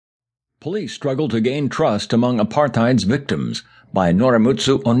Police struggle to gain trust among apartheid's victims by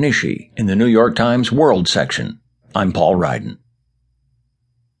Norimitsu Onishi in the New York Times World section. I'm Paul Ryden.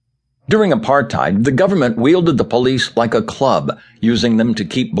 During apartheid, the government wielded the police like a club, using them to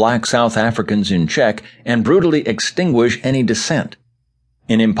keep black South Africans in check and brutally extinguish any dissent.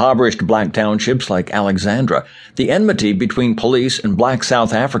 In impoverished black townships like Alexandra, the enmity between police and black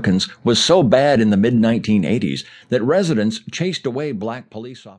South Africans was so bad in the mid-1980s that residents chased away black police officers.